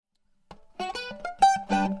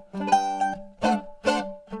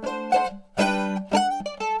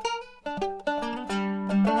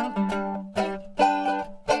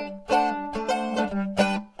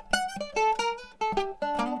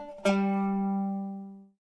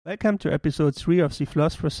Welcome to episode 3 of the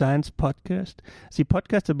Floss for Science podcast, the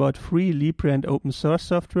podcast about free, Libre and open source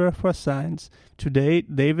software for science. Today,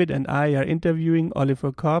 David and I are interviewing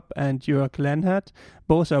Oliver Kopp and Jörg Lenhardt.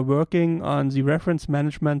 Both are working on the reference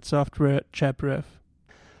management software JabRef.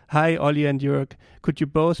 Hi, Olli and Jörg. Could you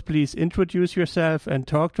both please introduce yourself and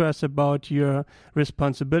talk to us about your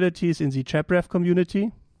responsibilities in the JabRef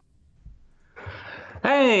community?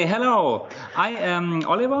 Hey, hello. I am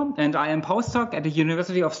Oliver and I am postdoc at the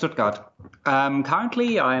University of Stuttgart.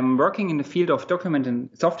 Currently, I'm working in the field of document and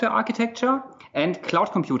software architecture and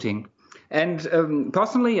cloud computing. And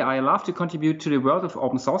personally, I love to contribute to the world of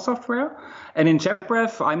open source software. And in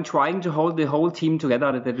JabRef, I'm trying to hold the whole team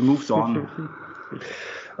together that it moves on.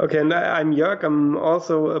 Okay, and I'm Jörg. I'm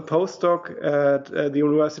also a postdoc at the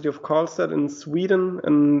University of Karlstad in Sweden,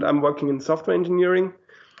 and I'm working in software engineering,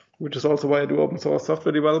 which is also why I do open source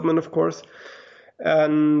software development, of course.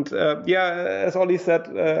 And as Olli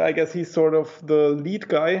said, I guess he's sort of the lead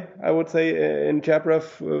guy, I would say, in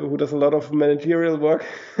JabRef, who does a lot of managerial work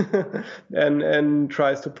and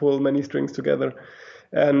tries to pull many strings together.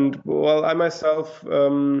 And well, I myself,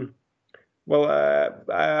 I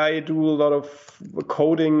do a lot of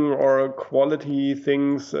coding or quality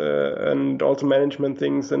things and also management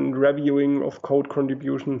things and reviewing of code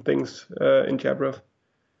contribution things in JabRef.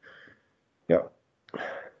 Yeah.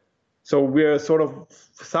 So we're sort of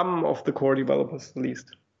some of the core developers, at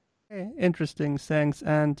least. Okay, interesting, thanks.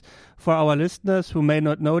 And for our listeners who may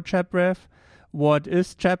not know JabRef, what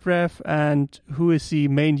is JabRef and who is the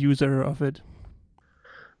main user of it?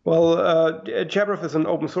 Well, JabRef is an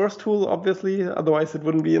open source tool, obviously, otherwise it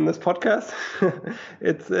wouldn't be in this podcast.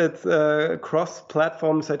 It's a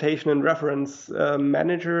cross-platform citation and reference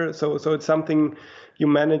manager. So it's something you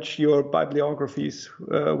manage your bibliographies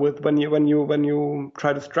with when you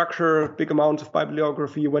try to structure big amounts of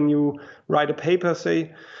bibliography. When you write a paper,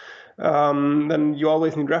 say, then you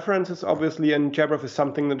always need references, obviously, and JabRef is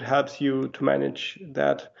something that helps you to manage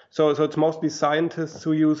that. So it's mostly scientists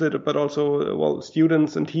who use it, but also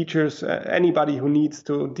students and teachers, anybody who needs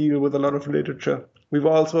to deal with a lot of literature. We're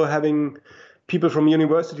also having people from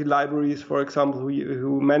university libraries, for example,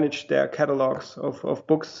 who manage their catalogs of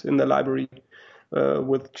books in the library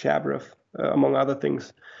with JabRef, among other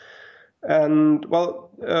things. And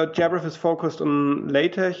JabRef is focused on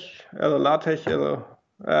LaTeX,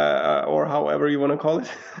 or however you want to call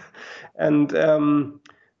it, and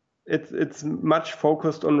it's much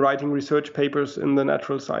focused on writing research papers in the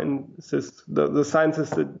natural sciences, the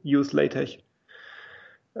sciences that use LaTeX.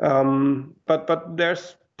 But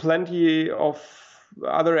there's plenty of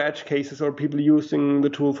other edge cases or people using the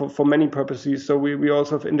tool for many purposes. So we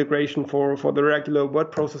also have integration for the regular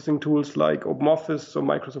word processing tools like OpenOffice or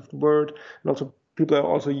Microsoft Word, and also people are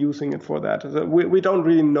also using it for that. So we don't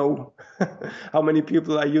really know how many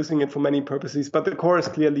people are using it for many purposes, but the core is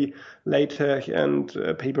clearly LaTeX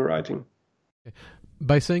and paper writing.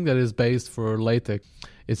 By saying that it's based for LaTeX,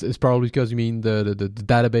 it's probably because you mean the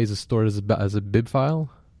database is stored as a bib file?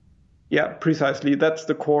 Yeah, precisely. That's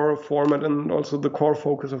the core format and also the core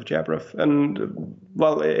focus of JabRef. And,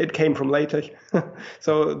 it came from LaTeX.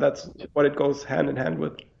 So that's what it goes hand in hand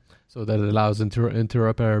with. So that allows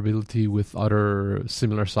interoperability with other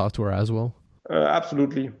similar software as well?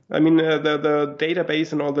 Absolutely. I mean, the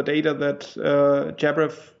database and all the data that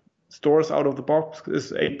JabRef stores out of the box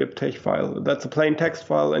is a BibTeX file. That's a plain text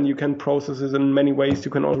file, and you can process it in many ways.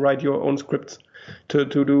 You can also write your own scripts to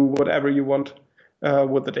do whatever you want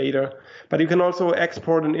with the data. But you can also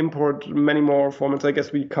export and import many more formats. I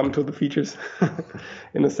guess we come to the features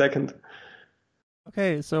in a second.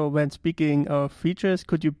 Okay, so when speaking of features,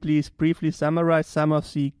 could you please briefly summarize some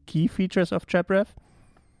of the key features of JabRef?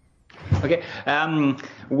 Okay,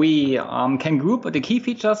 we can group the key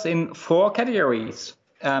features in 4 categories.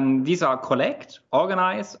 These are collect,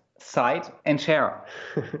 organize, cite, and share.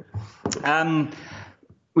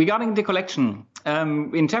 Regarding the collection,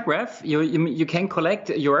 in JabRef, you can collect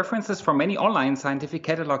your references from many online scientific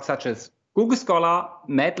catalogs such as Google Scholar,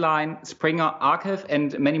 Medline, Springer, Archive,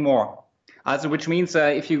 and many more. Also, which means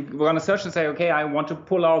if you want to search and say, okay, I want to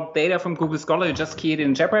pull out data from Google Scholar, you just key it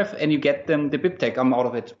in JabRef and you get the BibTeX out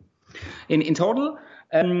of it. In total,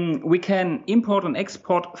 we can import and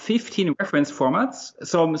export 15 reference formats,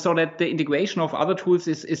 so that the integration of other tools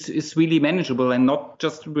is really manageable and not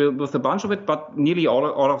just with a bunch of it, but nearly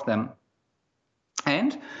all of them.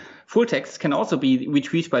 And full text can also be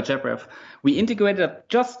retrieved by JabRef. We integrated a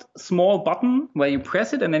just small button where you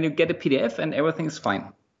press it and then you get a PDF and everything is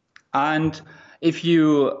fine. And if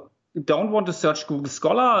you don't want to search Google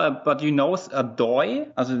Scholar, but you know a DOI,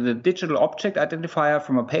 also the digital object identifier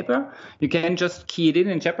from a paper, you can just key it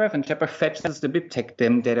in JabRef, and JabRef fetches the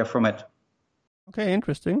BibTeX data from it. Okay,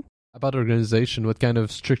 interesting. About organization, what kind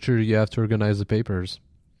of structure do you have to organize the papers?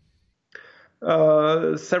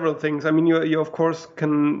 Several things. I mean, you of course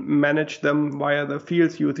can manage them via the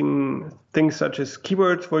fields using things such as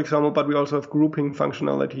keywords, for example, but we also have grouping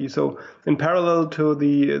functionality. So in parallel to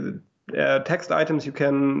the text items, you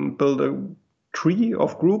can build a tree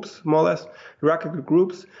of groups, more or less, hierarchical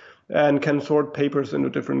groups, and can sort papers into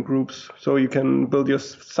different groups. So you can build your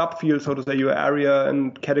subfield, so to say, your area,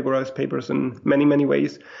 and categorize papers in many, many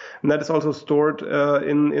ways. And that is also stored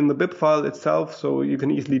in the bib file itself, so you can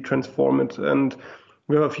easily transform it. And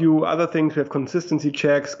we have a few other things. We have consistency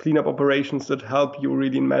checks, cleanup operations that help you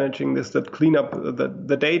really in managing this, that clean up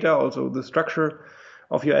the data, also the structure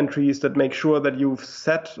of your entries, that make sure that you've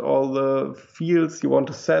set all the fields you want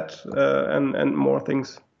to set, and more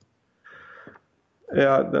things.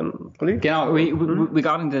 Yeah, then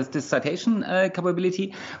regarding this citation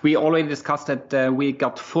capability, we already discussed that we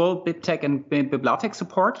got full BibTeX and BibLaTeX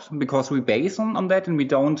support because we base on that, and we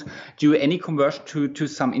don't do any conversion to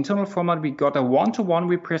some internal format. We got a one-to-one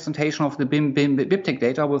representation of the BibTeX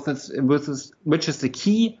data which is the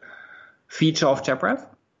key feature of JabRef.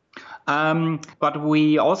 But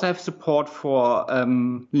we also have support for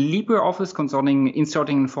LibreOffice concerning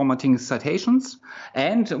inserting and formatting citations.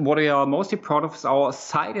 And what we are mostly proud of is our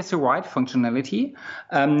Cite as you write functionality,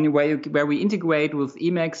 where we integrate with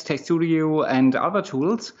Emacs, TextStudio, and other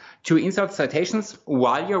tools to insert citations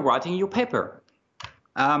while you're writing your paper.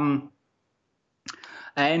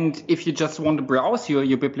 And if you just want to browse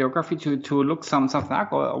your bibliography to look something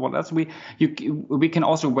up or what else, we can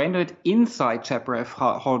also render it inside JabRef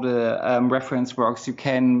how the reference works. You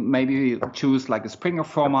can maybe choose like a Springer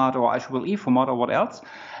format or IEEE format or what else.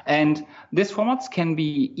 And these formats can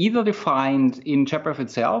be either defined in JabRef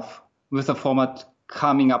itself with a format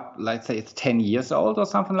coming up, let's say it's 10 years old or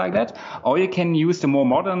something like that, or you can use the more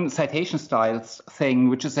modern citation styles thing,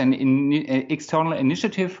 which is an external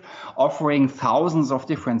initiative offering thousands of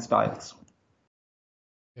different styles.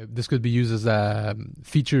 This could be used as a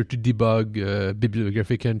feature to debug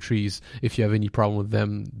bibliographic entries. If you have any problem with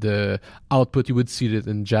them, the output, you would see it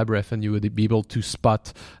in JabRef, and you would be able to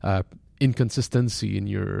spot inconsistency in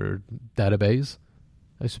your database,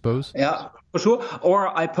 I suppose. Yeah, for sure.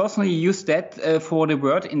 Or I personally use that for the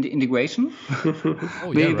Word in the integration.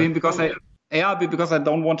 Because I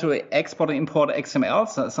don't want to export and import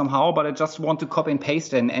XML somehow, but I just want to copy and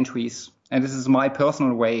paste in entries. And this is my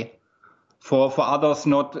personal way. For others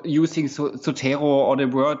not using Zotero or the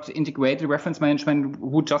Word integrated reference management,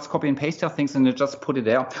 who just copy and paste their things and they just put it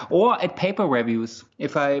there. Or at paper reviews.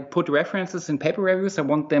 If I put references in paper reviews, I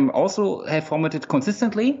want them also have formatted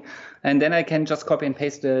consistently, and then I can just copy and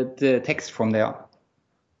paste the text from there.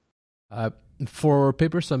 For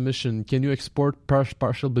paper submission, can you export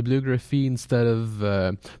partial bibliography instead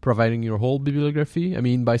of providing your whole bibliography? I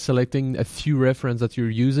mean, by selecting a few references that you're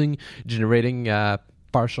using, generating a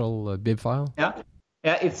partial bib file? Yeah,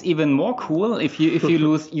 it's even more cool. If you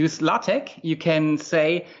use LaTeX, you can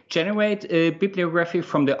say generate a bibliography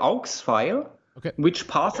from the aux file, which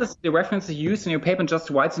passes the references used in your paper and just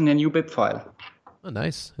writes in a new bib file. Oh,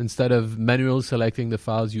 nice. Instead of manually selecting the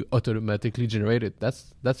files, you automatically generate it.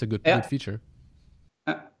 That's a good feature.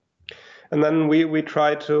 And then we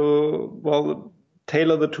try to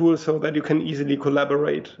tailor the tool so that you can easily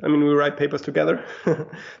collaborate. I mean, we write papers together,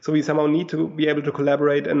 so we somehow need to be able to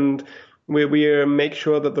collaborate, and we make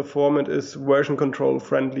sure that the format is version control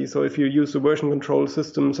friendly. So if you use a version control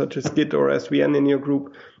system such as Git or SVN in your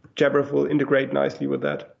group, JabRef will integrate nicely with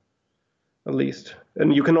that, at least.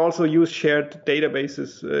 And you can also use shared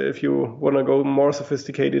databases if you want to go more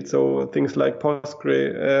sophisticated. So things like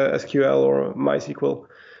PostgreSQL or MySQL.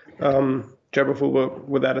 JabRef will work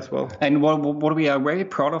with that as well. And what we are very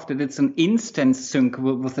proud of, that it's an instant sync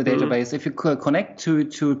with the database. If you connect to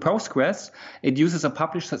Postgres, it uses a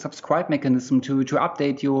publish subscribe mechanism to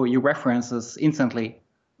update your references instantly,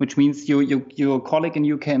 which means your colleague and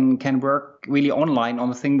you can work really online on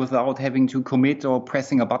the thing without having to commit or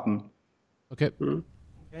pressing a button. Okay.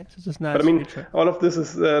 Okay, this is nice. But I mean, feature. all of this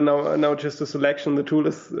is now just a selection. The tool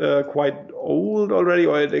is quite old already,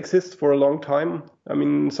 or it exists for a long time. I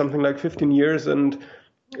mean, something like 15 years. And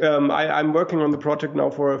I'm working on the project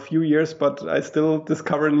now for a few years, but I still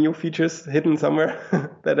discover new features hidden somewhere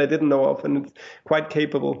that I didn't know of. And it's quite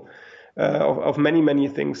capable of many, many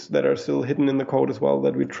things that are still hidden in the code as well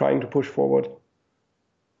that we're trying to push forward.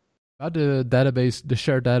 About the database, the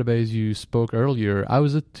shared database you spoke earlier,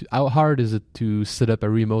 how hard is it to set up a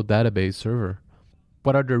remote database server?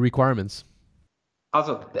 what are the requirements?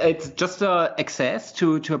 Also, it's just access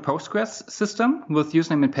to a Postgres system with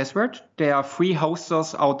username and password. There are free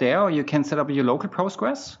hosters out there. You can set up your local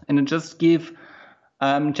Postgres and then just give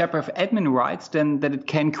JabRef admin rights, then that it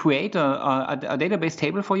can create a database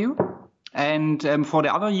table for you. And for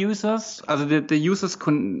the other users, also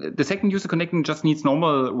the second user connecting just needs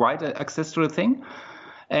normal write access to the thing.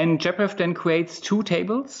 And JabRef then creates two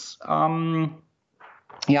tables. And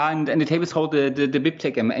the tables hold the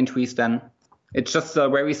BibTeX entries then. It's just a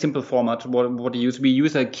very simple format. What we use? We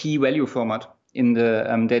use a key value format in the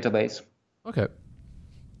database. Okay.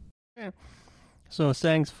 So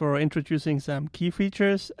thanks for introducing some key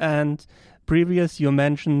features. And previous you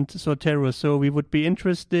mentioned Zotero. So we would be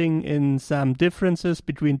interested in some differences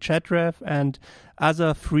between JabRef and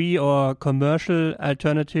other free or commercial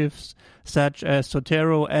alternatives such as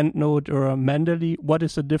Zotero, EndNote, or Mendeley. What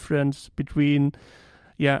is the difference between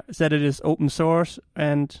that it is open source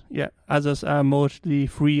and others are mostly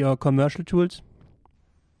free or commercial tools?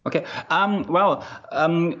 Okay.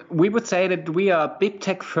 We would say that we are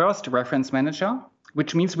BibTeX first reference manager,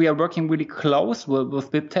 which means we are working really close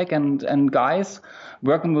with BibTeX and guys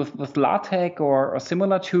working with LaTeX or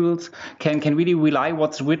similar tools can really rely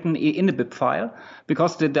what's written in the bib file,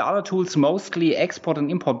 because the other tools mostly export and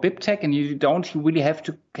import BibTeX, and you don't really have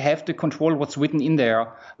to control what's written in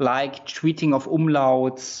there, like treating of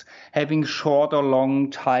umlauts, having short or long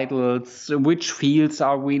titles, which fields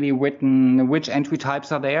are really written, which entry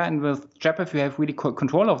types are there. And with JabRef, you have really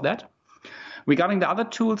control of that. Regarding the other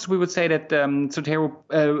tools, we would say that Zotero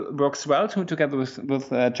works well together with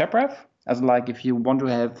JabRef. As like if you want to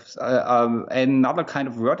have another kind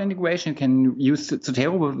of word integration, you can use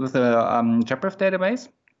Zotero with a JabRef database.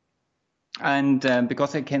 And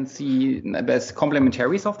because I can see as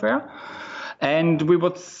complementary software. And we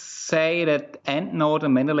would say that EndNote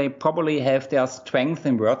and Mendeley probably have their strength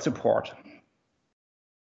in word support.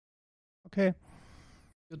 Okay.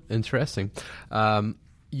 Interesting.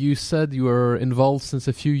 You said you were involved since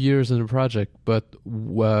a few years in the project, but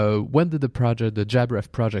when did the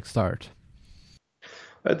JabRef project start?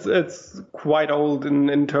 It's quite old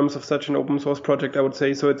in terms of such an open source project, I would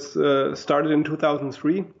say. So it's started in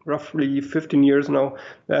 2003, roughly 15 years now.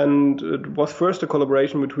 And it was first a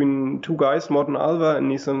collaboration between two guys, Morten Alva and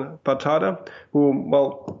Nissan Patada,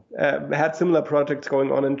 who, had similar projects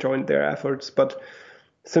going on and joined their efforts. But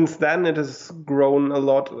since then, it has grown a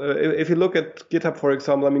lot. If you look at GitHub, for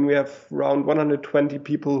example, we have around 120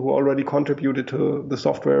 people who already contributed to the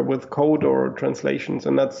software with code or translations,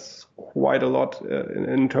 and that's quite a lot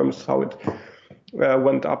in terms of how it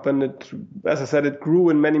went up. And it, as I said, it grew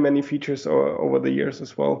in many features over the years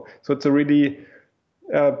as well. So it's a really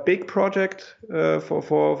big project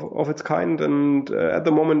of its kind, and at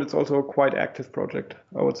the moment, it's also a quite active project,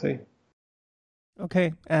 I would say.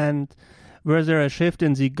 Okay, and were there a shift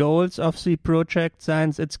in the goals of the project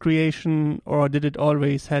since its creation, or did it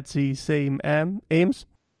always had the same aims?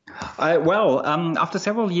 After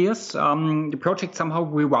several years, the project somehow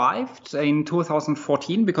revived in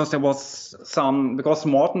 2014 because because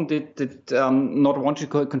Morten did not want to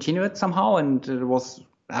continue it somehow, and it was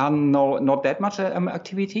not that much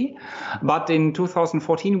activity. But in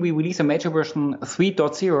 2014, we released a major version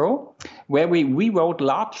 3.0, where we rewrote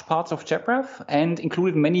large parts of JabRef and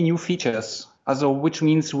included many new features. Which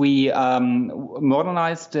means we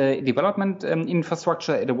modernized the development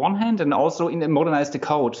infrastructure at the one hand, and also modernized the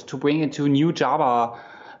code to bring it to new Java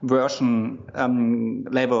version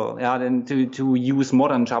level, and to use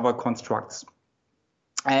modern Java constructs.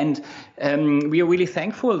 And we are really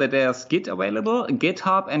thankful that there's Git available,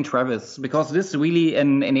 GitHub, and Travis, because this really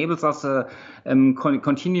enables us a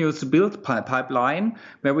continuous build pipeline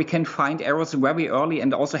where we can find errors very early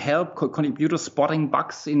and also help contributors spotting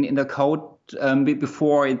bugs in the code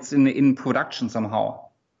before it's in production somehow.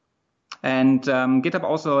 And GitHub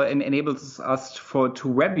also enables us to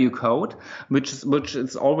review code, which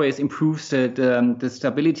is always improves the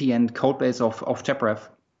stability and code base of JabRef.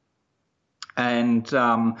 And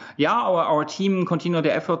our team continued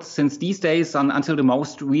their efforts since these days until the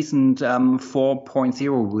most recent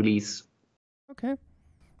 4.0 release. Okay.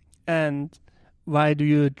 And why do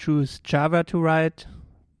you choose Java to write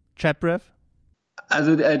JabRef?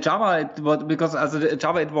 Java,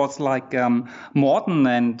 it was like Morten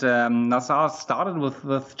and Nassar started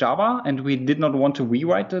with Java, and we did not want to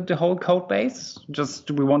rewrite the whole code base.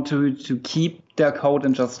 Just we want to keep their code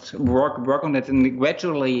and just work on it and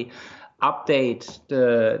gradually update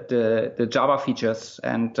the Java features.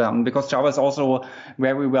 And because Java is also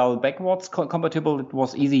very well backwards compatible, it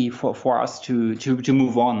was easy for us to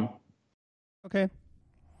move on. Okay.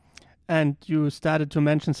 And you started to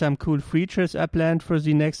mention some cool features are planned for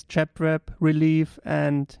the next JabRef release.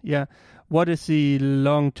 And yeah, what is the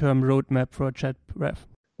long-term roadmap for JabRef?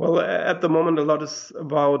 Well, at the moment, a lot is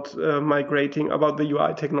about migrating about the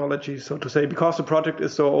UI technology, so to say, because the project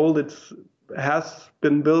is so old. It has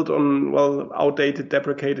been built on, well, outdated,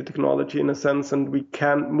 deprecated technology in a sense, and we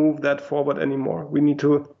can't move that forward anymore. We need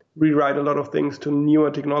to rewrite a lot of things to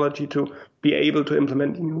newer technology to be able to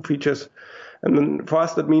implement new features. And then for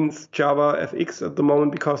us, that means Java FX at the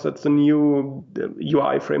moment, because that's the new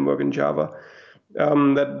UI framework in Java.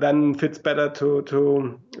 That then fits better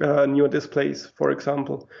to newer displays, for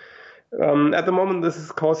example. At the moment, this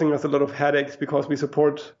is causing us a lot of headaches because we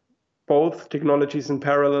support both technologies in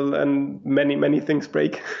parallel, and many things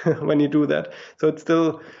break when you do that. So it's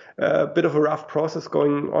still a bit of a rough process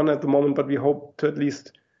going on at the moment, but we hope to at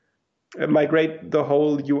least migrate the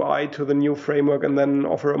whole UI to the new framework and then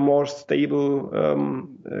offer a more stable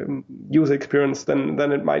user experience than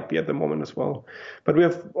it might be at the moment as well. But we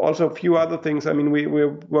have also a few other things. I mean, we're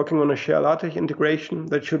working on a share LaTeX integration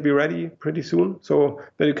that should be ready pretty soon, so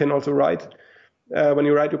that you can also write. When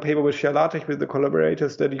you write your paper with share LaTeX with the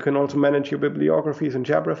collaborators, that you can also manage your bibliographies in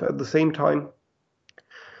JabRef at the same time.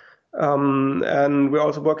 And we're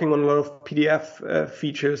also working on a lot of PDF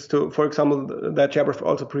features for example, that JabRef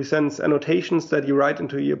also presents annotations that you write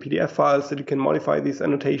into your PDF files, that you can modify these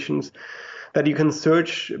annotations, that you can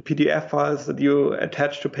search PDF files that you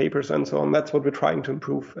attach to papers and so on. That's what we're trying to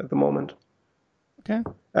improve at the moment. Okay.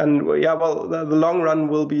 And yeah, well, the long run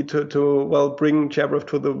will be to bring JabRef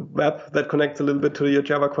to the web. That connects a little bit to your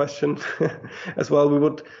Java question as well. We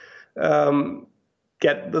would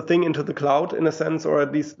get the thing into the cloud in a sense, or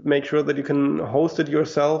at least make sure that you can host it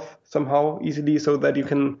yourself somehow easily, so that you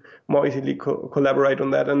can more easily collaborate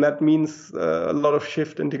on that. And that means a lot of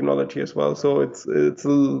shift in technology as well. So it's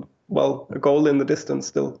a goal in the distance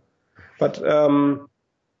still. But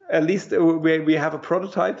at least we have a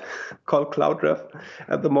prototype called CloudRef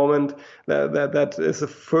at the moment. That is a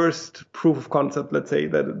first proof of concept, let's say,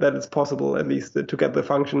 that it's possible at least to get the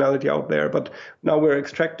functionality out there. But now we're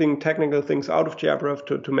extracting technical things out of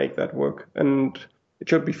JabRef to make that work, and it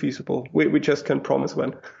should be feasible. We just can't promise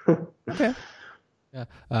when. Okay.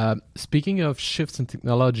 Yeah. Speaking of shifts in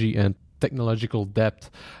technology and technological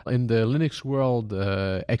depth, in the Linux world,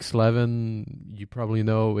 X11, you probably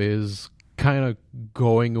know, is kind of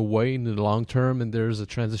going away in the long term, and there's a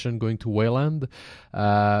transition going to Wayland.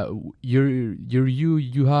 Your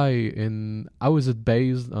UI, in how is it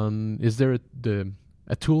based on? Is there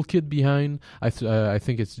a toolkit behind? I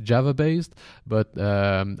think it's Java based, but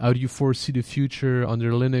how do you foresee the future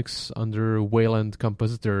under Linux, under Wayland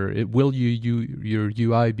Compositor? Will your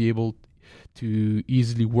UI be able to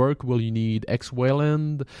easily work? Will you need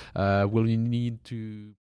X-Wayland? Will you need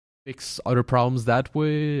to fix other problems that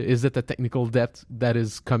way? Is it a technical depth that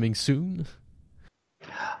is coming soon?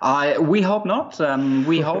 We hope not.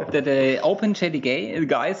 We hope that the OpenJDK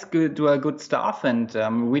guys do a good stuff and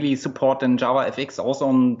really support in Java FX also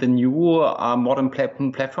on the new modern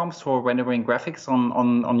platforms for rendering graphics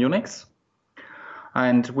on Unix.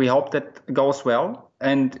 And we hope that goes well.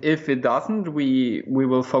 And if it doesn't, we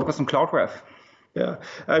will focus on CloudRef. Yeah,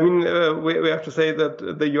 I mean, we have to say that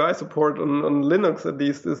the UI support on Linux at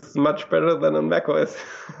least is much better than on macOS,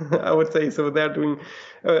 I would say. So they're doing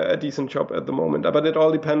a decent job at the moment. But it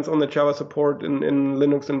all depends on the Java support in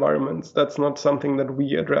Linux environments. That's not something that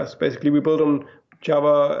we address. Basically, we build on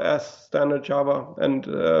Java as standard Java. And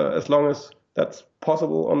as long as that's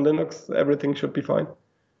possible on Linux, everything should be fine.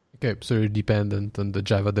 Okay, so you're dependent on the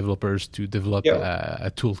Java developers to develop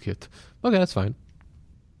a toolkit. Okay, that's fine.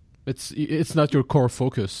 It's not your core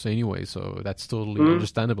focus anyway, so that's totally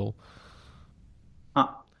understandable.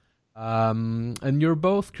 And you're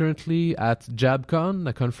both currently at JabCon,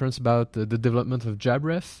 a conference about the development of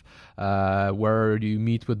JabRef, where you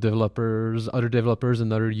meet with other developers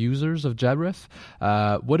and other users of JabRef.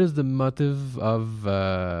 What is the motive of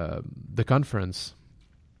the conference?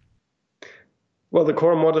 Well, the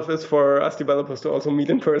core motive is for us developers to also meet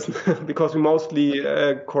in person because we mostly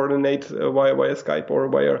coordinate via Skype or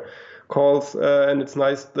via calls. And it's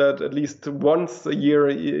nice that at least once a year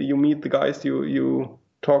you meet the guys you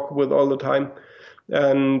talk with all the time.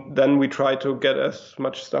 And then we try to get as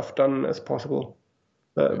much stuff done as possible.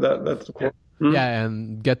 That's the core. Yeah,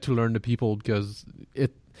 and get to learn the people, because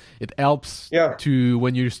it helps to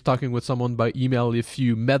when you're talking with someone by email, if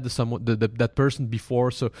you met that person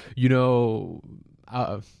before, so you know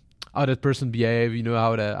how that person behave, you know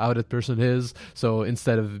how that person is. So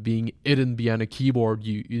instead of being hidden behind a keyboard,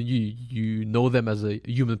 you know them as a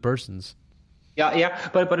human persons. Yeah.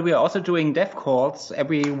 But we are also doing dev calls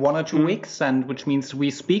every 1 or 2 weeks, and which means we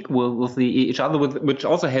speak with each other, which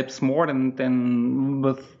also helps more than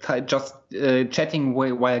with just chatting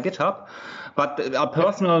via GitHub. But our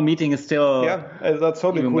personal meeting is still that's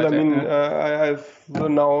totally cool. better. I mean, I've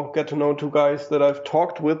now get to know 2 guys that I've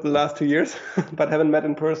talked with the last 2 years, but haven't met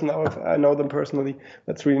in person. Now I know them personally.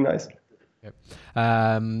 That's really nice. Okay.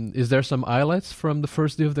 Is there some highlights from the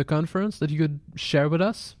first day of the conference that you could share with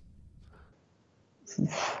us?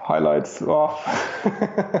 Highlights. Oh.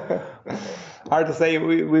 Hard to say.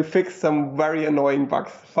 We fixed some very annoying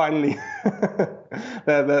bugs finally.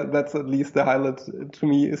 That's at least the highlight to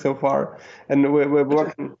me so far. And we're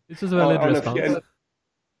working. This is a valid response.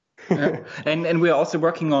 And we're also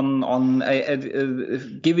working on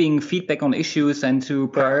giving feedback on issues and to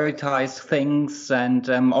prioritize things and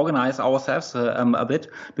organize ourselves a bit,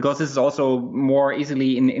 because this is also more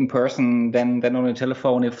easily in person than on a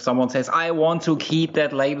telephone. If someone says, I want to keep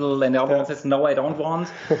that label, and the other one says, no, I don't want.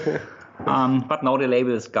 But now the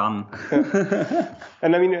label is gone.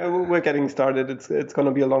 And I mean, we're getting started. It's going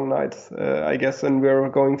to be a long night, I guess, and we're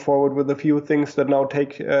going forward with a few things that now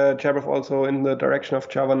take Jabref also in the direction of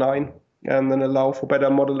Java 9, and then allow for better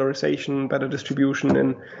modularization, better distribution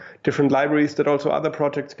in different libraries that also other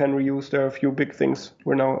projects can reuse. There are a few big things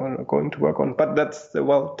we're now going to work on, but that's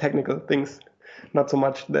technical things, not so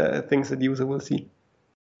much the things that user will see.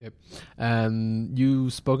 Yep. And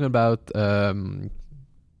you've spoken about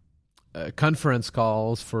conference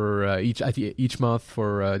calls for each month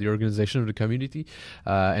for the organization of the community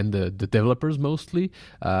and the developers mostly.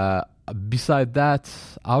 Beside that,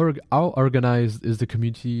 how organized is the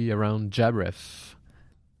community around Jabref?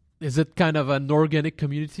 Is it kind of an organic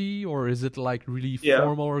community, or is it like really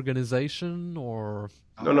formal organization? Or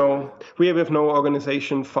no, we have no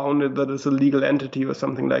organization founded that is a legal entity or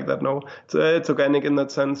something like that. No, it's organic in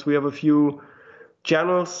that sense. We have a few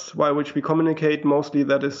channels by which we communicate, mostly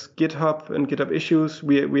that is GitHub and GitHub issues.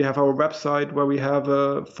 We have our website where we have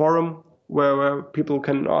a forum where people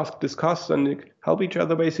can ask, discuss, and help each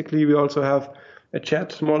other basically. We also have a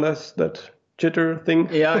chat, more or less, that Jitter thing.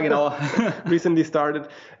 Yeah, genau. Recently started,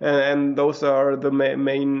 and those are the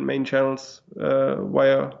main channels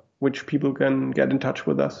via which people can get in touch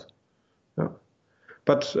with us. Yeah.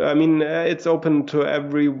 But I mean, it's open to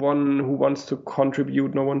everyone who wants to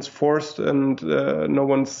contribute. No one's forced, and no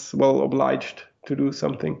one's obliged to do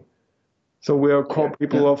something. So we are core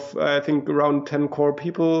people of, I think, around 10 core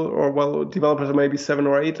people, or developers are maybe 7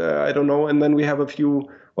 or 8, I don't know. And then we have a few,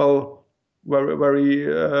 very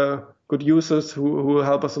good users who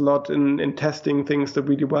help us a lot in testing things that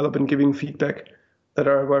we develop and giving feedback, that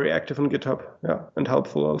are very active on GitHub, and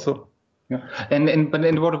helpful also. Yeah,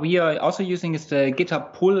 and what we are also using is the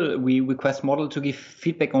GitHub pull request model to give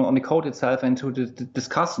feedback on the code itself and to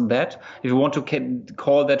discuss that. If you want to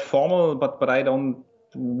call that formal, but I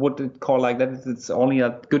would call like that. It's only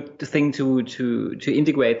a good thing to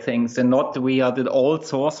integrate things, and not we are the old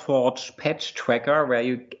SourceForge patch tracker where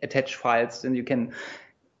you attach files and you can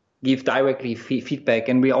give directly feedback.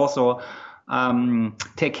 And we also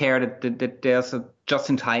take care that there's a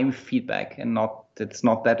just-in-time feedback, and it's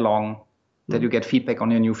not that long that you get feedback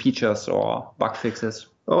on your new features or bug fixes.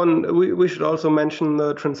 Oh, and we should also mention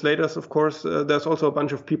the translators, of course. There's also a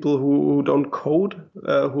bunch of people who don't code,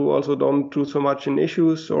 who also don't do so much in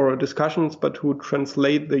issues or discussions, but who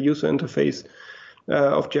translate the user interface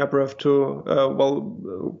of Jabref to,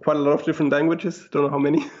 quite a lot of different languages. Don't know how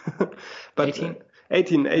many. But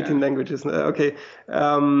 18 languages. Okay.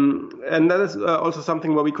 And that is also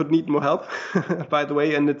something where we could need more help, by the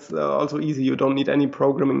way. And it's also easy. You don't need any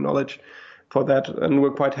programming knowledge for that. And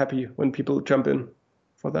we're quite happy when people jump in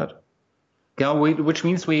for that. Yeah, which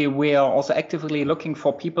means we are also actively looking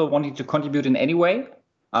for people wanting to contribute in any way.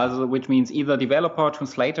 Which means either developer,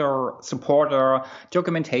 translator, supporter,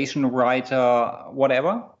 documentation writer,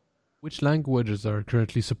 whatever. Which languages are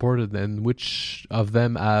currently supported, and which of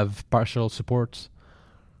them have partial support?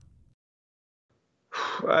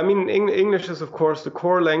 I mean, English is, of course, the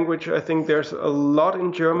core language. I think there's a lot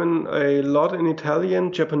in German, a lot in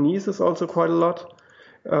Italian. Japanese is also quite a lot.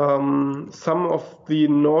 Some of the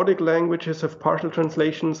Nordic languages have partial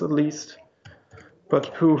translations, at least. But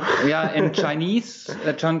who? Yeah, in Chinese,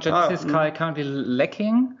 Chinese is currently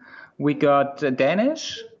lacking. We got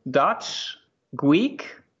Danish, Dutch,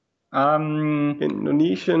 Greek.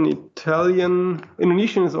 Indonesian, Italian.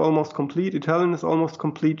 Indonesian is almost complete. Italian is almost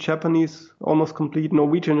complete. Japanese almost complete.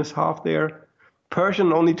 Norwegian is half there.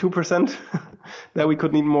 Persian only 2%. That we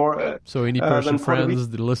could need more. So any Persian friends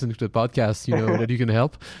that are listening to the podcast, that you can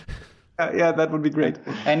help. Yeah, that would be great.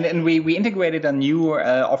 And we integrated a new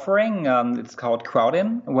offering. It's called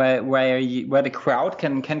Crowdin, where the crowd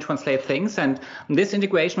can translate things. And this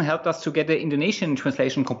integration helped us to get the Indonesian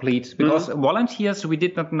translation complete, because volunteers we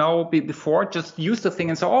did not know before just used the thing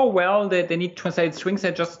and said, oh well, they need translated strings.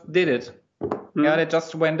 They just did it. Yeah, they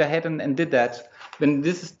just went ahead and did that. When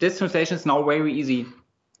this translation is now very easy.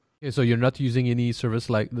 Okay, so you're not using any service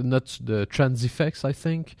like the Transifex, I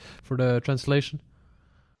think, for the translation?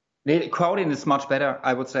 The Crowdin is much better,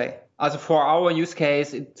 I would say. Also for our use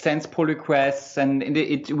case, it sends pull requests and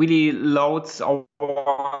it really loads our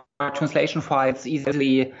translation files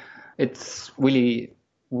easily. It's really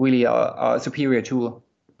a superior tool.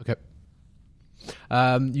 Okay.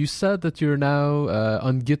 You said that you're now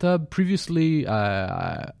on GitHub. Previously,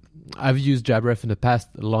 I've used Jabref in the past,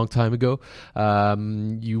 a long time ago.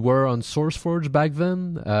 You were on SourceForge back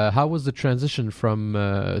then. How was the transition from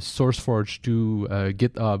SourceForge to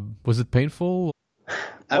GitHub? Was it painful?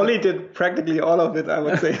 Ollie did practically all of it, I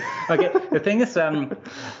would say. Okay, the thing is, there are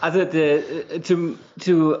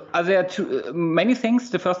many things.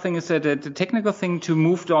 The first thing is the technical thing to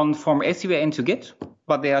move on from SVN to Git,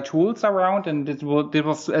 but there are tools around, and it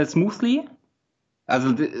was smoothly.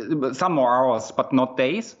 Some more hours, but not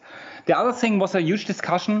days. The other thing was a huge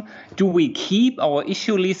discussion: do we keep our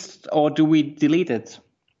issue list or do we delete it?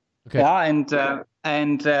 Okay. Yeah,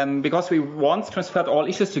 and because we once transferred all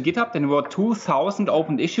issues to GitHub, then there were 2,000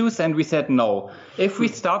 open issues, and we said no. If we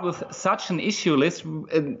start with such an issue list,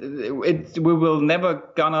 we will never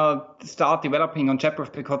gonna start developing on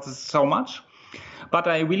Jabref because it's so much. But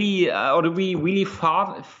we really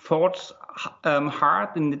thought hard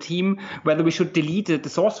in the team whether we should delete the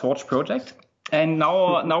SourceForge project. And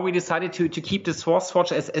now we decided to keep the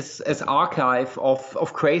SourceForge as archive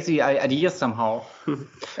of crazy ideas somehow.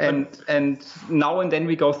 and now and then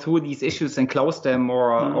we go through these issues and close them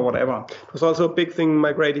or whatever. It was also a big thing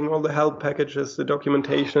migrating all the help packages, the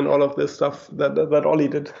documentation, all of this stuff that Ollie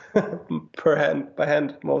did by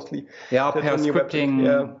hand mostly. Yeah, pair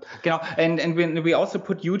scripting. Yeah. And we also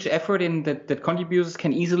put huge effort in that contributors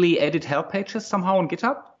can easily edit help pages somehow on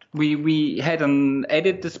GitHub. We had an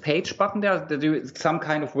edit this page button there to do some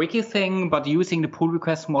kind of wiki thing, but using the pull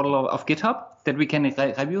request model of GitHub that we can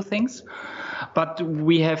review things. But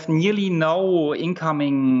we have nearly no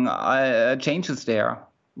incoming changes there.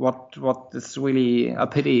 What is really a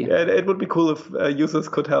pity. Yeah, it would be cool if users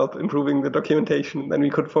could help improving the documentation. Then we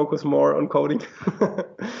could focus more on coding.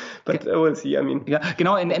 But we'll see. I mean, yeah,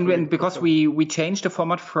 and because we changed the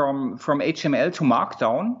format from HTML to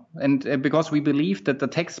Markdown, and because we believe that the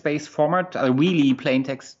text-based format, a really plain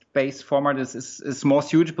text-based format, is more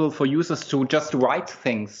suitable for users to just write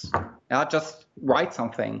things. Yeah, just write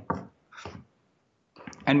something.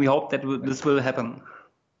 And we hope that this will happen.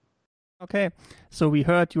 Okay, so we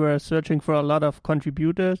heard you are searching for a lot of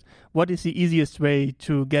contributors. What is the easiest way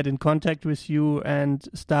to get in contact with you and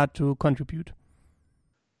start to contribute?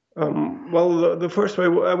 Well, the first way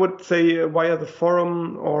I would say via the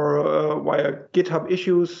forum or via GitHub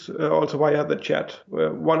issues, also via the chat,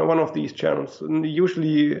 one of these channels. And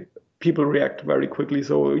usually people react very quickly,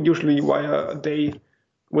 so usually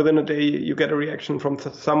within a day you get a reaction from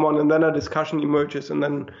someone, and then a discussion emerges, and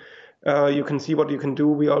then you can see what you can do.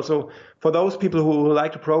 We also, for those people who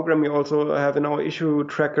like to program, we also have in our issue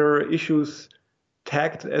tracker issues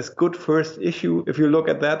tagged as good first issue. If you look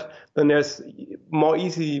at that, then there's more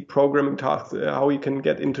easy programming tasks, how you can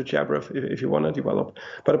get into Jabref if you want to develop.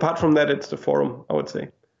 But apart from that, it's the forum, I would say.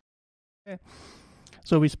 Okay.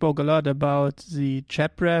 So we spoke a lot about the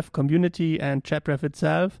Jabref community and Jabref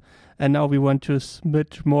itself, and now we want to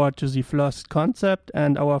submit more to the FLOSS concept.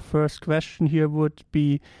 And our first question here would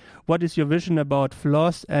be, what is your vision about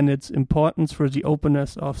FLOSS and its importance for the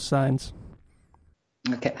openness of science?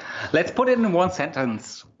 Okay, let's put it in one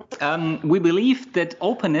sentence. We believe that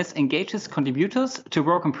openness engages contributors to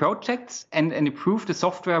work on projects and improve the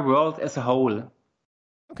software world as a whole.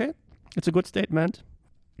 Okay, it's a good statement.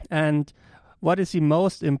 And what is the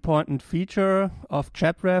most important feature of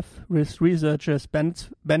Jabref which researchers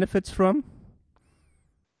benefits from?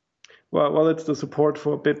 Well, it's the support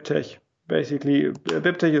for BibTeX. Basically,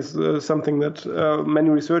 BibTeX is something that many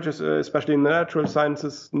researchers, especially in the natural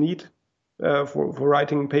sciences, need for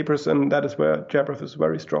writing papers, and that is where Jabref is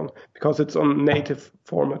very strong, because it's on native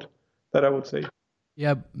format, that I would say.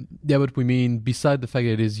 Yeah, but we mean, beside the fact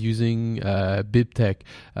that it is using BibTeX,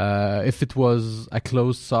 if it was a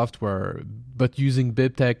closed software, but using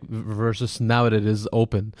BibTeX versus now that it is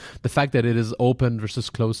open, the fact that it is open versus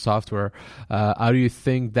closed software, how do you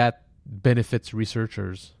think that benefits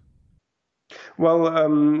researchers? Well,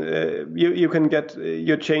 you can get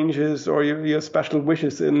your changes or your special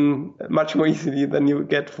wishes in much more easily than you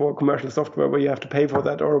get for commercial software, where you have to pay for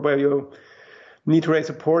that, or where you need to raise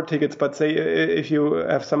support tickets. But say if you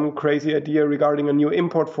have some crazy idea regarding a new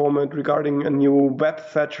import format, regarding a new web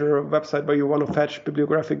fetcher website where you want to fetch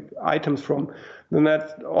bibliographic items from, then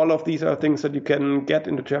all of these are things that you can get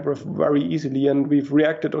into Jabref very easily. And we've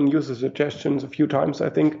reacted on user suggestions a few times, I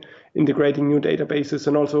think, integrating new databases,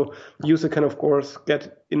 and also the user can of course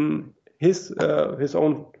get in his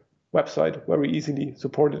own website very easily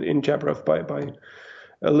supported in Jabref by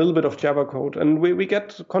a little bit of Java code. And we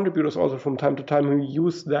get contributors also from time to time who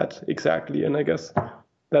use that exactly, and I guess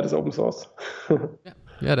that is open source.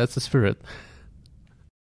 Yeah, that's the spirit.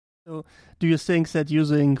 So do you think that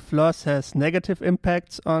using Floss has negative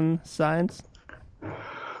impacts on science?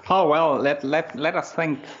 Oh, well, let us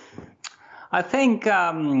think. I think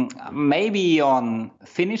maybe on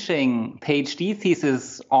finishing PhD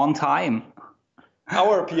thesis on time.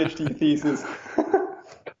 Our PhD thesis.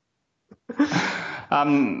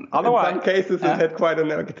 Otherwise, in some cases, it had quite a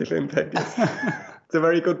negative impact. Yes. It's a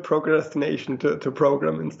very good procrastination to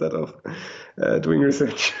program instead of doing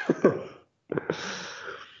research.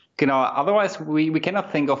 Otherwise, we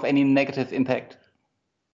cannot think of any negative impact.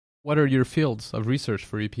 What are your fields of research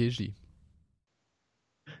for your PhD?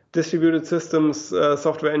 Distributed systems,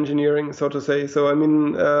 software engineering, so to say. So, I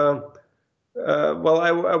mean,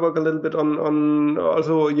 I work a little bit on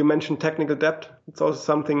also, you mentioned technical debt. It's also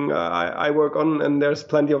something I work on, and there's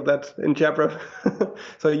plenty of that in Jabref.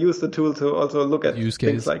 So I use the tool to also look at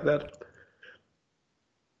things like that.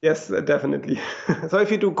 Yes, definitely. So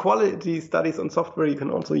if you do quality studies on software, you can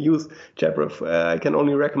also use Jabref. I can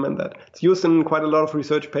only recommend that. It's used in quite a lot of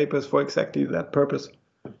research papers for exactly that purpose.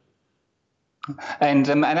 And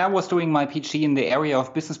I was doing my PhD in the area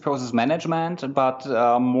of business process management, but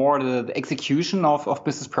more the execution of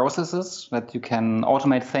business processes, that you can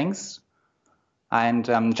automate things. And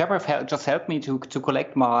Jabref just helped me to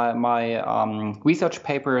collect my research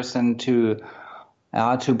papers and to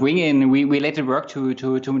bring in related work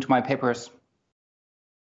to my papers.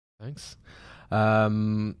 Thanks.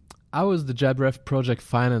 How is the Jabref project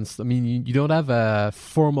financed? I mean, you don't have a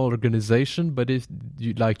formal organization, but if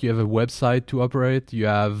you have a website to operate, you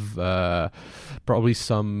have probably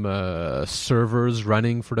some servers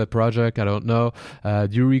running for the project. I don't know. Do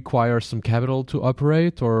you require some capital to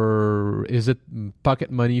operate, or is it pocket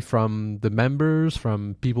money from the members,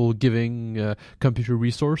 from people giving computer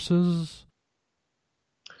resources?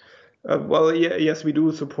 Yes, we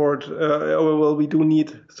do support. We do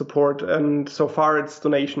need support, and so far it's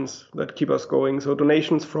donations that keep us going. So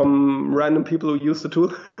donations from random people who use the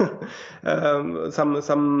tool.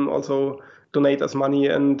 Some also donate us money,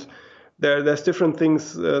 and there's different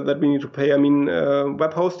things that we need to pay. I mean,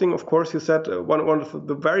 web hosting, of course, you said one of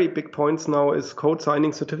the very big points now is code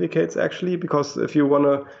signing certificates, actually, because if you want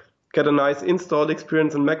to get a nice installed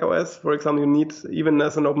experience in macOS, for example, you need, even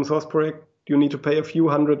as an open source project, you need to pay a few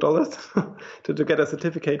 $100s to get a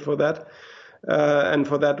certificate for that. And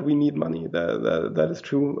for that, we need money. That is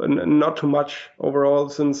true. And not too much overall,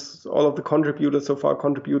 since all of the contributors so far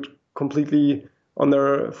contribute completely on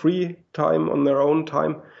their free time, on their own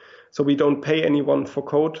time. So we don't pay anyone for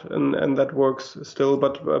code, and that works still.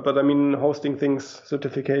 But I mean, hosting things,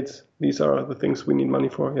 certificates, these are the things we need money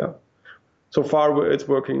for, yeah. So far, it's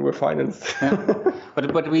working. We're financed. Yeah.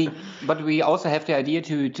 But we also have the idea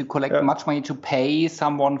to collect much money to pay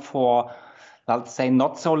someone for, let's say,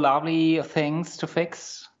 not so lovely things to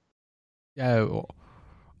fix. Yeah,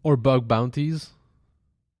 or bug bounties.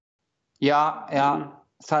 Yeah,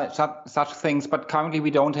 such things. But currently,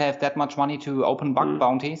 we don't have that much money to open bug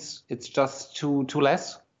bounties. It's just too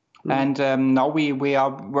less. And now we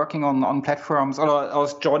are working on platforms, or I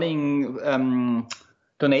was joining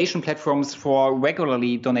donation platforms for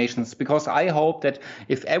regularly donations, because I hope that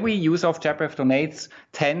if every user of Jabref donates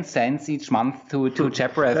 10 cents each month to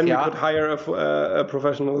Jabref, then you could hire a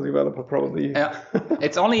professional developer probably. Yeah,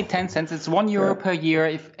 it's only 10 cents. It's €1 per year.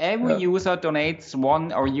 If every user donates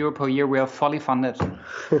 €1 per year, we are fully funded.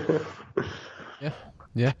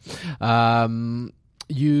 Yeah.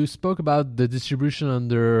 You spoke about the distribution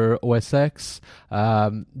under OS X.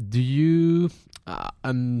 Do you,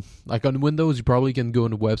 like on Windows, you probably can go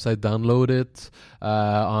on the website, download it.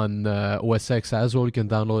 On OS X as well, you can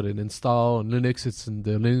download and install. On Linux, it's in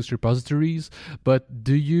the Linux repositories. But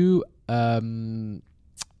do you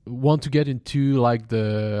want to get into like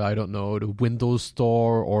the Windows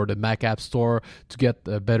Store or the Mac App Store to get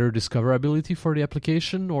a better discoverability for the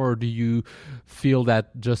application, or do you feel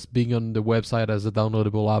that just being on the website as a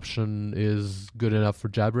downloadable option is good enough for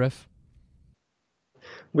Jabref?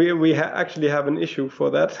 We actually have an issue for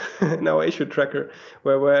that in our issue tracker,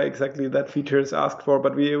 where exactly that feature is asked for.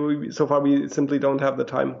 But we so far we simply don't have the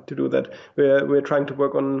time to do that. We're trying to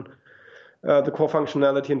work on the core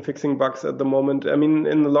functionality and fixing bugs at the moment. I mean,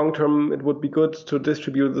 in the long term, it would be good to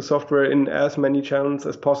distribute the software in as many channels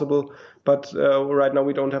as possible. But right now,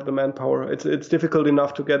 we don't have the manpower. It's difficult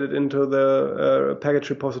enough to get it into the package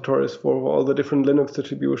repositories for all the different Linux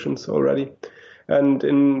distributions already. And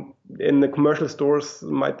in the commercial stores, it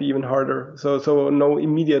might be even harder. So no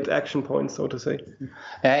immediate action points, so to say.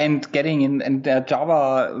 And getting in and the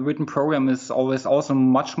Java written program is always also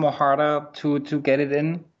much more harder to get it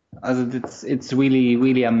in. It's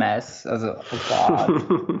really a mess. So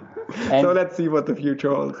let's see what the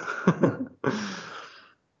future holds.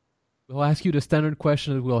 We'll ask you the standard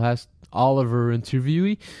question that we'll ask all of our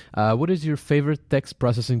interviewee. What is your favorite text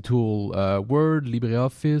processing tool? Word,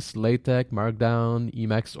 LibreOffice, LaTeX, Markdown,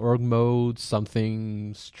 Emacs org mode,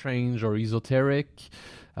 something strange or esoteric?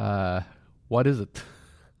 What is it?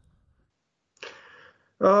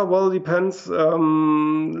 Well, it depends.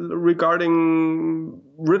 Regarding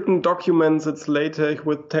written documents, it's LaTeX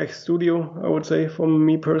with Text Studio, I would say, for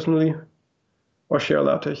me personally, or Share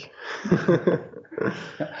LaTeX.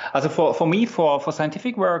 Also for me, for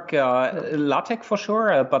scientific work, LaTeX for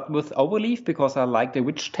sure, but with Overleaf because I like the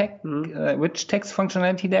rich text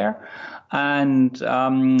functionality there. And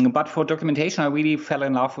but for documentation, I really fell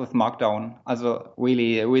in love with Markdown. Also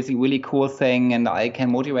really cool thing, and I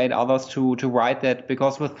can motivate others to write that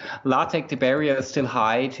because with LaTeX the barrier is still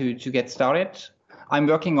high to get started. I'm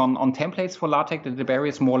working on templates for LaTeX. The barrier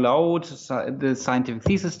is more low. The scientific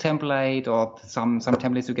thesis template or some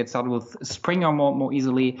templates to get started with Springer more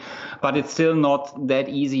easily, but it's still not that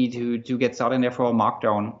easy to get started in there for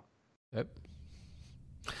Markdown. Yep.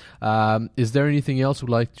 Is there anything else you'd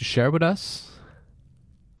like to share with us?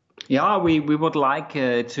 Yeah, we would like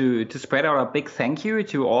to spread out a big thank you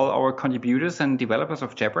to all our contributors and developers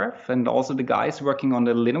of JabRef and also the guys working on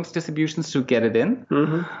the Linux distributions to get it in.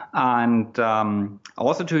 Mm-hmm. And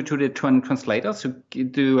also to the translators who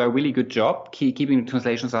do a really good job keeping the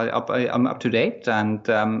translations up to date. And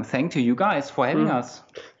thank to you guys for having us.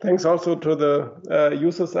 Thanks also to the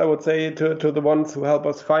users, I would say, to the ones who help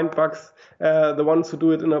us find bugs, the ones who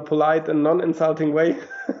do it in a polite and non-insulting way.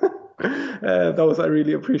 Those I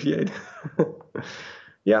really appreciate.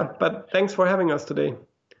 Yeah, but thanks for having us today.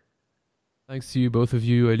 Thanks to you, both of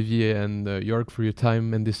you, Olivier and Jörg, for your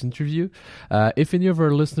time in this interview. If any of our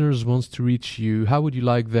listeners wants to reach you, how would you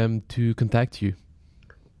like them to contact you?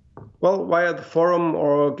 Well, via the forum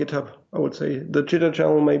or GitHub, I would say. The Jitter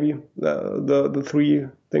channel, maybe. The three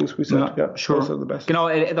things we said. Yeah, sure. Those are the best. At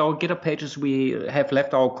our GitHub pages, we have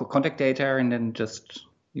left our contact data, and then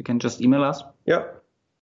you can just email us. Yeah.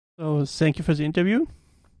 So thank you for the interview.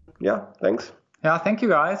 Yeah, thanks. Yeah, thank you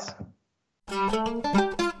guys.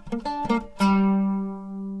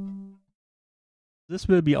 This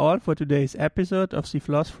will be all for today's episode of the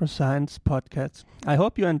Floss for Science podcast. I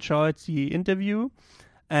hope you enjoyed the interview,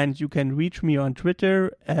 and you can reach me on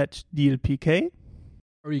Twitter at DLPK.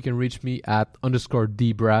 Or you can reach me at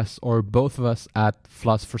 _dbrass or both of us at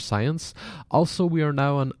Floss for Science. Also, we are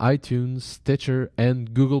now on iTunes, Stitcher,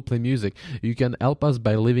 and Google Play Music. You can help us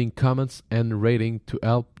by leaving comments and rating to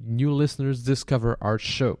help new listeners discover our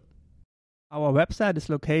show. Our website is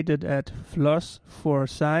located at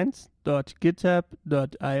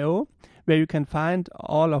flossforscience.github.io, where you can find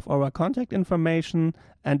all of our contact information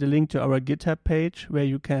and a link to our GitHub page where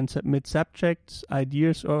you can submit subjects,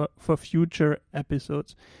 ideas, or for future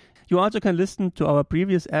episodes. You also can listen to our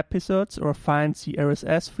previous episodes or find the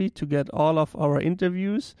RSS feed to get all of our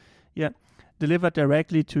interviews delivered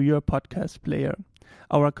directly to your podcast player.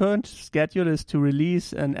 Our current schedule is to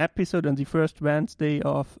release an episode on the first Wednesday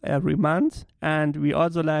of every month, and we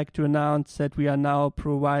also like to announce that we are now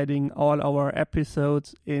providing all our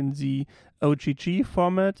episodes in the OGG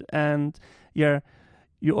format, and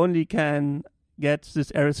you only can get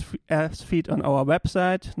this RSS feed on our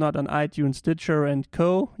website, not on iTunes, Stitcher, and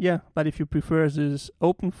Co. But if you prefer this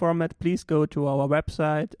open format, please go to our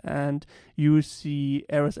website and use the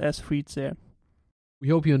RSS feeds there. We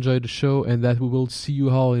hope you enjoyed the show and that we will see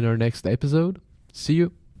you all in our next episode. See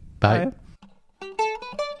you. Bye. Bye.